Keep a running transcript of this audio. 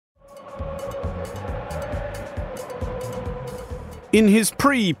In his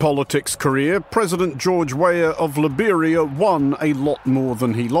pre-politics career, President George Weah of Liberia won a lot more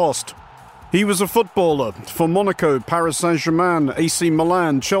than he lost. He was a footballer for Monaco, Paris Saint-Germain, AC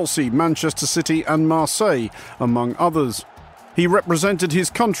Milan, Chelsea, Manchester City and Marseille, among others. He represented his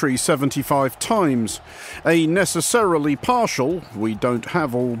country 75 times. A necessarily partial, we don't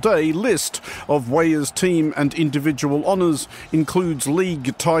have all day, list of Weah's team and individual honours includes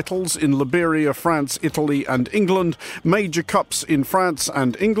league titles in Liberia, France, Italy and England, major cups in France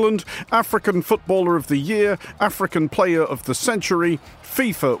and England, African Footballer of the Year, African Player of the Century,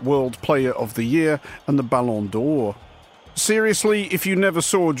 FIFA World Player of the Year and the Ballon d'Or. Seriously, if you never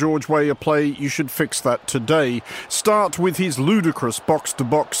saw George Weah play, you should fix that today. Start with his ludicrous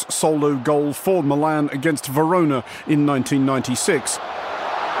box-to-box solo goal for Milan against Verona in 1996.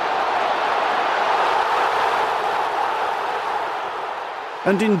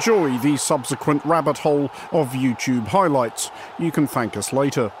 And enjoy the subsequent rabbit hole of YouTube highlights. You can thank us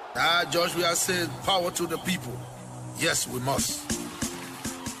later. George Weah said, power to the people. Yes, we must.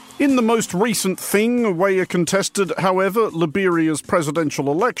 In the most recent thing Weah contested, however, Liberia's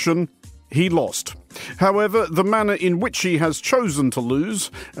presidential election, he lost. However, the manner in which he has chosen to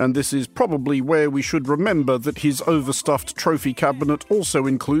lose, and this is probably where we should remember that his overstuffed trophy cabinet also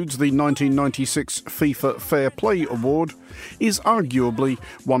includes the 1996 FIFA Fair Play Award, is arguably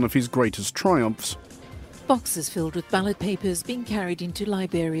one of his greatest triumphs. Boxes filled with ballot papers being carried into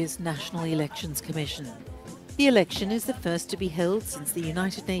Liberia's National Elections Commission. The election is the first to be held since the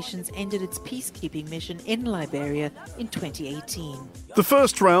United Nations ended its peacekeeping mission in Liberia in 2018. The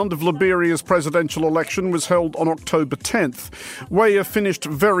first round of Liberia's presidential election was held on October 10th. Weah finished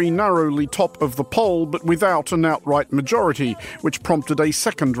very narrowly top of the poll, but without an outright majority, which prompted a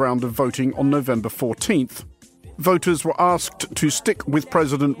second round of voting on November 14th. Voters were asked to stick with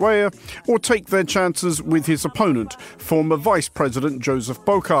President Weah or take their chances with his opponent, former Vice President Joseph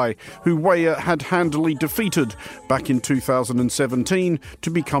Boakai, who Weah had handily defeated back in 2017 to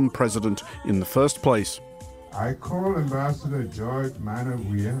become president in the first place. I call Ambassador George Manneh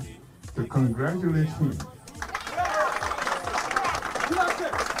Weah to congratulate him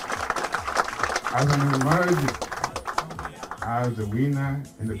as an emerging as the winner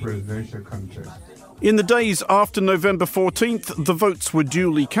in the presidential contest. In the days after November 14th, the votes were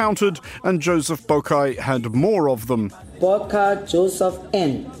duly counted and Joseph Boakai had more of them. Boakai Joseph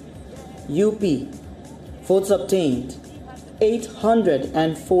N. UP. Votes obtained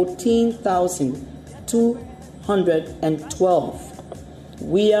 814,212.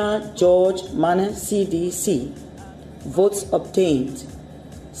 Weah George Manneh CDC. Votes obtained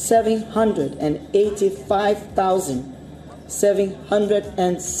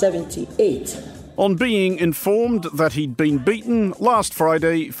 785,778. On being informed that he'd been beaten, last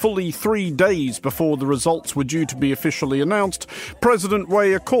Friday, fully 3 days before the results were due to be officially announced, President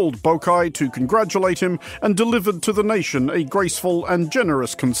Weah called Boakai to congratulate him and delivered to the nation a graceful and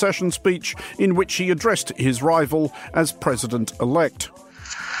generous concession speech in which he addressed his rival as president-elect.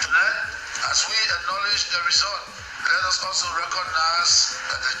 Tonight, as we acknowledge the result, let us also recognize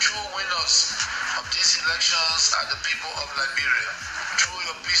that the true winners of these elections are the people of Liberia. Through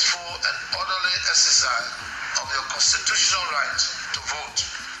your peaceful and orderly exercise of your constitutional right to vote.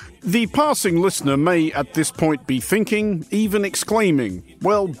 The passing listener may at this point be thinking, even exclaiming,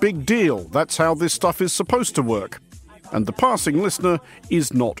 well, big deal, that's how this stuff is supposed to work. And the passing listener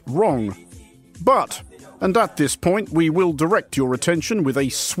is not wrong. But, and at this point we will direct your attention with a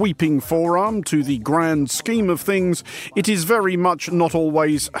sweeping forearm to the grand scheme of things, it is very much not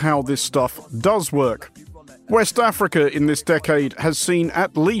always how this stuff does work. West Africa in this decade has seen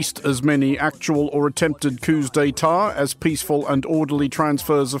at least as many actual or attempted coups d'etat as peaceful and orderly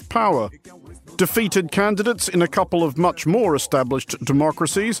transfers of power. Defeated candidates in a couple of much more established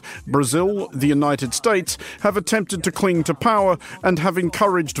democracies, Brazil, the United States, have attempted to cling to power and have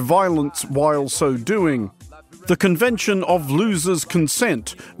encouraged violence while so doing. The convention of losers'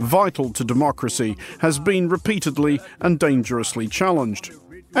 consent, vital to democracy, has been repeatedly and dangerously challenged.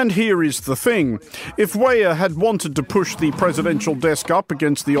 And here is the thing. If Weah had wanted to push the presidential desk up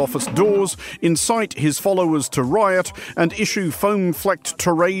against the office doors, incite his followers to riot, and issue foam-flecked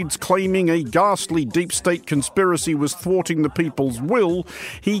tirades claiming a ghastly deep state conspiracy was thwarting the people's will,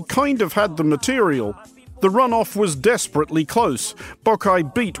 he kind of had the material. The runoff was desperately close.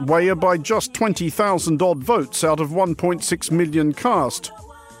 Boakai beat Weah by just 20,000-odd votes out of 1.6 million cast.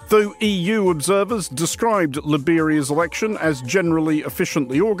 Though EU observers described Liberia's election as generally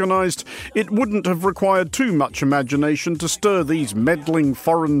efficiently organised, it wouldn't have required too much imagination to stir these meddling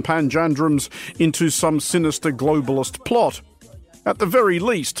foreign panjandrums into some sinister globalist plot. At the very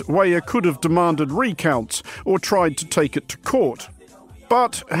least, Weah could have demanded recounts or tried to take it to court.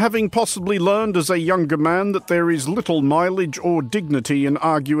 But having possibly learned as a younger man that there is little mileage or dignity in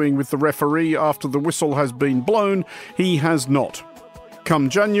arguing with the referee after the whistle has been blown, he has not. Come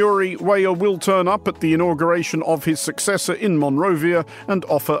January, Weah will turn up at the inauguration of his successor in Monrovia and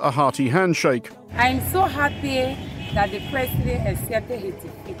offer a hearty handshake. I'm so happy that the president accepted his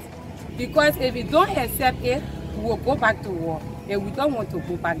defeat. Because if we don't accept it, we will go back to war. And we don't want to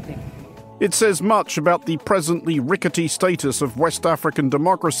go back there. It says much about the presently rickety status of West African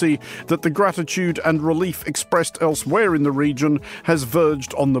democracy that the gratitude and relief expressed elsewhere in the region has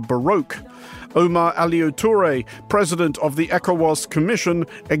verged on the Baroque. Omar Aliou Touré, president of the ECOWAS Commission,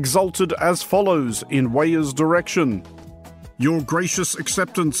 exulted as follows in Weah's direction. Your gracious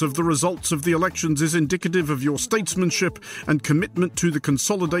acceptance of the results of the elections is indicative of your statesmanship and commitment to the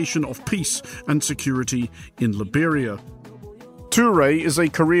consolidation of peace and security in Liberia. Touré is a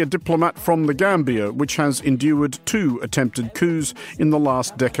career diplomat from the Gambia, which has endured 2 attempted coups in the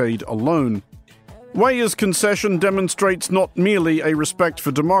last decade alone. Weah's concession demonstrates not merely a respect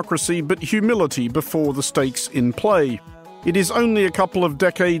for democracy, but humility before the stakes in play. It is only a couple of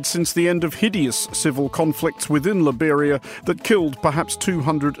decades since the end of hideous civil conflicts within Liberia that killed perhaps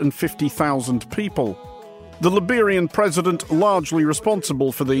 250,000 people. The Liberian president largely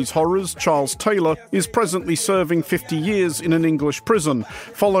responsible for these horrors, Charles Taylor, is presently serving 50 years in an English prison,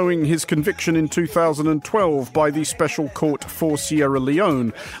 following his conviction in 2012 by the Special Court for Sierra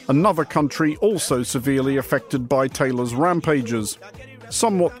Leone, another country also severely affected by Taylor's rampages.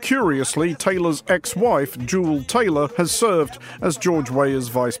 Somewhat curiously, Taylor's ex-wife, Jewel Taylor, has served as George Weah's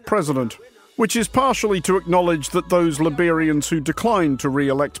vice president, which is partially to acknowledge that those Liberians who declined to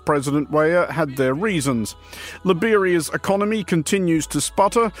re-elect President Weah had their reasons. Liberia's economy continues to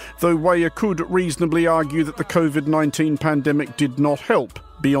sputter, though Weah could reasonably argue that the COVID-19 pandemic did not help,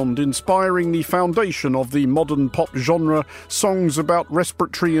 beyond inspiring the foundation of the modern pop genre, songs about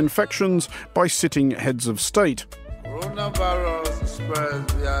respiratory infections by sitting heads of state. Coronavirus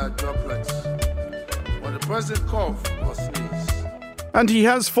spreads via droplets. When the president coughs or sneezes. And he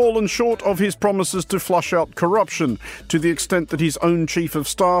has fallen short of his promises to flush out corruption, to the extent that his own chief of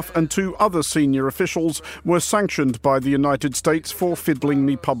staff and 2 other senior officials were sanctioned by the United States for fiddling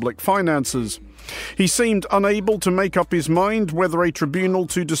the public finances. He seemed unable to make up his mind whether a tribunal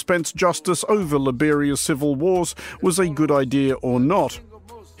to dispense justice over Liberia's civil wars was a good idea or not.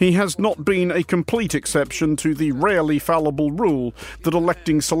 He has not been a complete exception to the rarely fallible rule that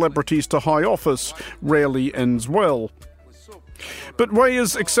electing celebrities to high office rarely ends well. But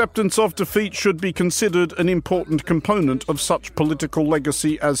Weah's acceptance of defeat should be considered an important component of such political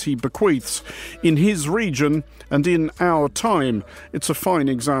legacy as he bequeaths. In his region and in our time, it's a fine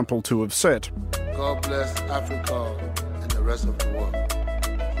example to have set. God bless Africa and the rest of the world.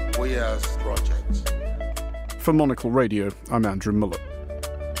 Weah's project. For Monocle Radio, I'm Andrew Mullett.